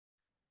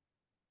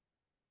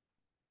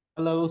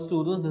Hello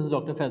students, this is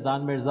Dr.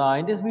 Faizan Mirza.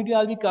 In this video,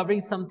 I'll be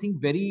covering something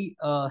very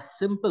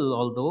simple,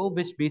 although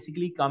which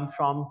basically comes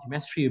from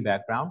chemistry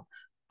background.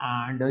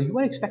 And you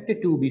are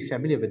expected to be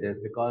familiar with this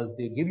because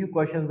they give you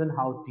questions on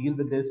how to deal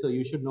with this. So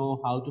you should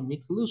know how to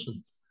make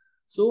solutions.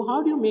 So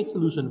how do you make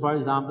solution? For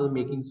example,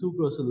 making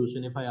sucrose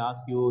solution. If I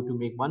ask you to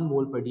make 1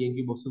 mole per dm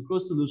cube of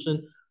sucrose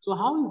solution, so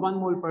how is 1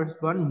 mole per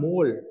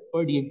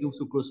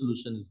sucrose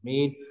solution is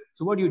made?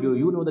 So what do?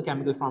 You know the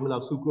chemical formula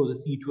of sucrose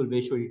is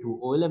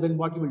C12H22O11.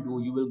 What you will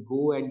do, you will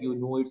go and you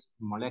know its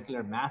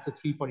molecular mass is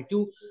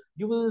 342.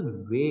 You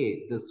will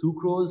weigh the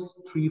sucrose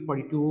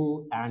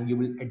 342 and you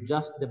will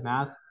adjust the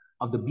mass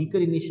of the beaker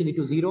initially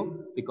to zero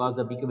because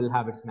the beaker will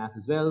have its mass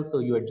as well. So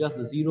you adjust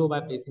the zero by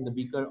placing the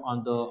beaker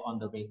on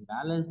the weighing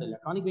balance, the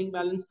electronic weighing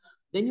balance.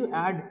 Then you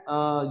add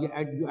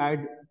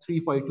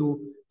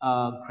 342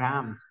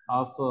 grams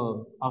of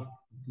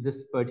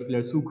this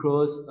particular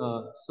sucrose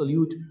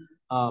solute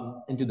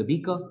into the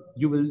beaker.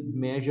 You will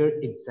measure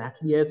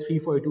exactly as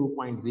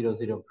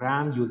 342.00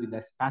 gram using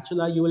a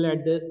spatula. You will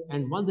add this,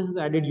 and once this is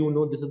added, you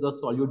know this is the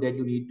solute that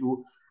you need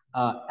to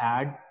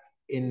add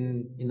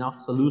in enough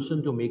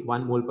solution to make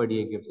 1 mole per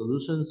day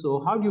solution. So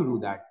how do you do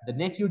that? The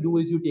next you do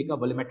is you take a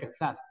volumetric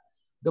flask.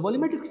 The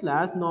volumetric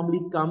flask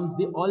normally comes,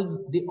 they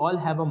all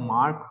have a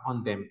mark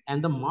on them,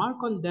 and the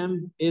mark on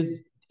them is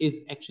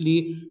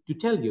actually to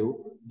tell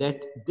you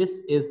that this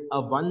is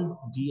a 1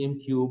 dm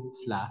cube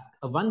flask.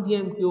 A 1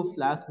 dm cube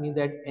flask means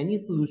that any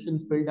solution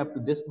filled up to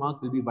this mark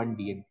will be 1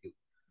 dm cube.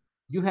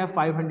 You have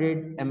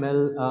 500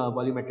 ml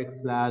volumetric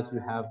flask,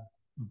 you have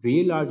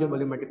way larger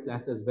volumetric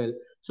flask as well.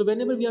 So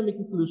whenever we are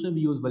making solution,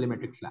 we use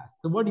volumetric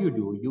flask. So what do?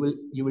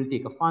 You will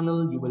take a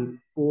funnel, you will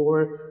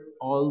pour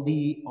all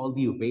the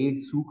weighed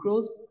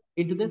sucrose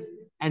into this,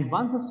 and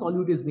once the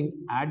solute is being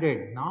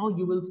added, now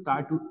you will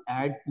start to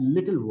add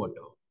little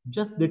water.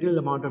 Just little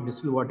amount of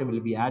distilled water will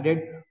be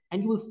added,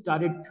 and you will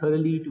start it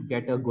thoroughly to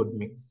get a good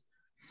mix.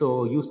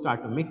 So you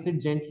start to mix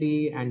it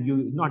gently, and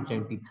you not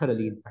gently,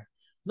 thoroughly in fact.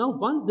 Now,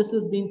 once this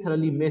is being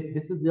thoroughly mixed,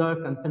 this is your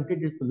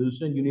concentrated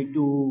solution. You need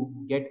to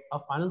get a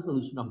final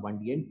solution of 1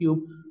 dm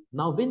cube.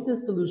 Now, with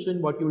this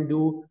solution, what you will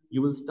do,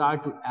 you will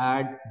start to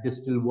add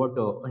distilled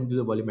water into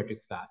the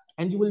volumetric flask,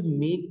 and you will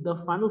make the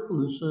final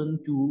solution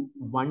to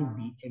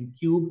 1 dm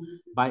cube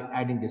by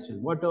adding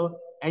distilled water,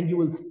 and you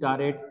will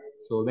start it.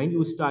 So when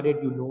you start it,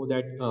 you know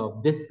that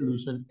this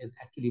solution is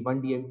actually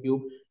 1 dm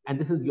cube, and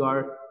this is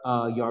your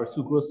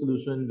sucrose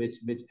solution,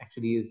 which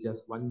actually is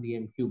just 1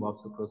 dm cube of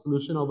sucrose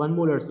solution, or 1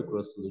 molar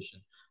sucrose solution,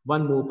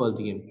 1 mole per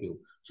dm cube.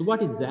 So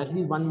what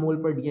exactly is 1 mole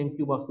per dm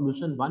cube of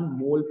solution? 1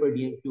 mole per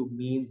dm cube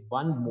means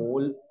 1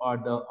 mole,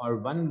 or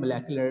one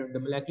molecular the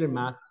molecular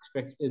mass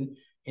expressed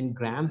in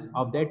grams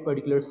of that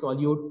particular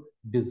solute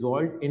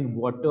dissolved in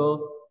water,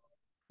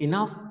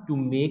 enough to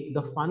make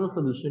the final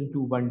solution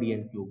to 1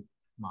 dm cube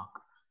mark.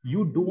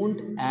 You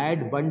don't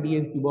add 1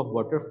 dm cube of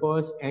water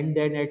first and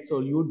then add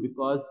solute,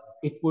 because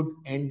it would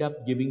end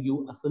up giving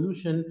you a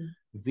solution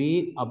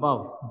way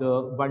above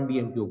the 1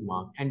 dm cube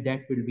mark, and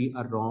that will be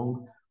a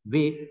wrong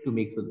way to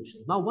make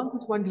solution. Now once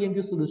this 1 dm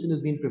cube solution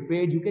has been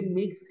prepared, you can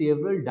make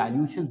several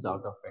dilutions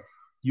out of it.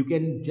 You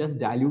can just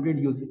dilute it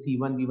using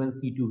C1V1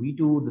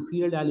 C2V2, the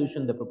serial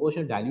dilution, the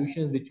proportional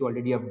dilutions which you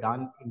already have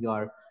done in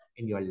your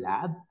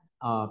labs,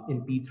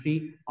 in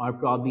P3, or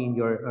probably in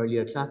your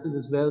earlier classes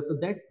as well. So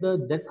that's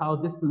how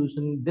this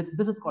solution, this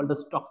is called the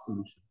stock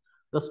solution.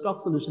 The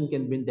stock solution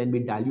can then be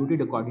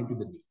diluted according to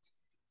the needs.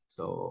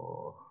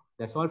 So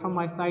that's all from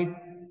my side,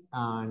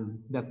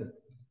 and that's it.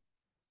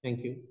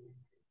 Thank you.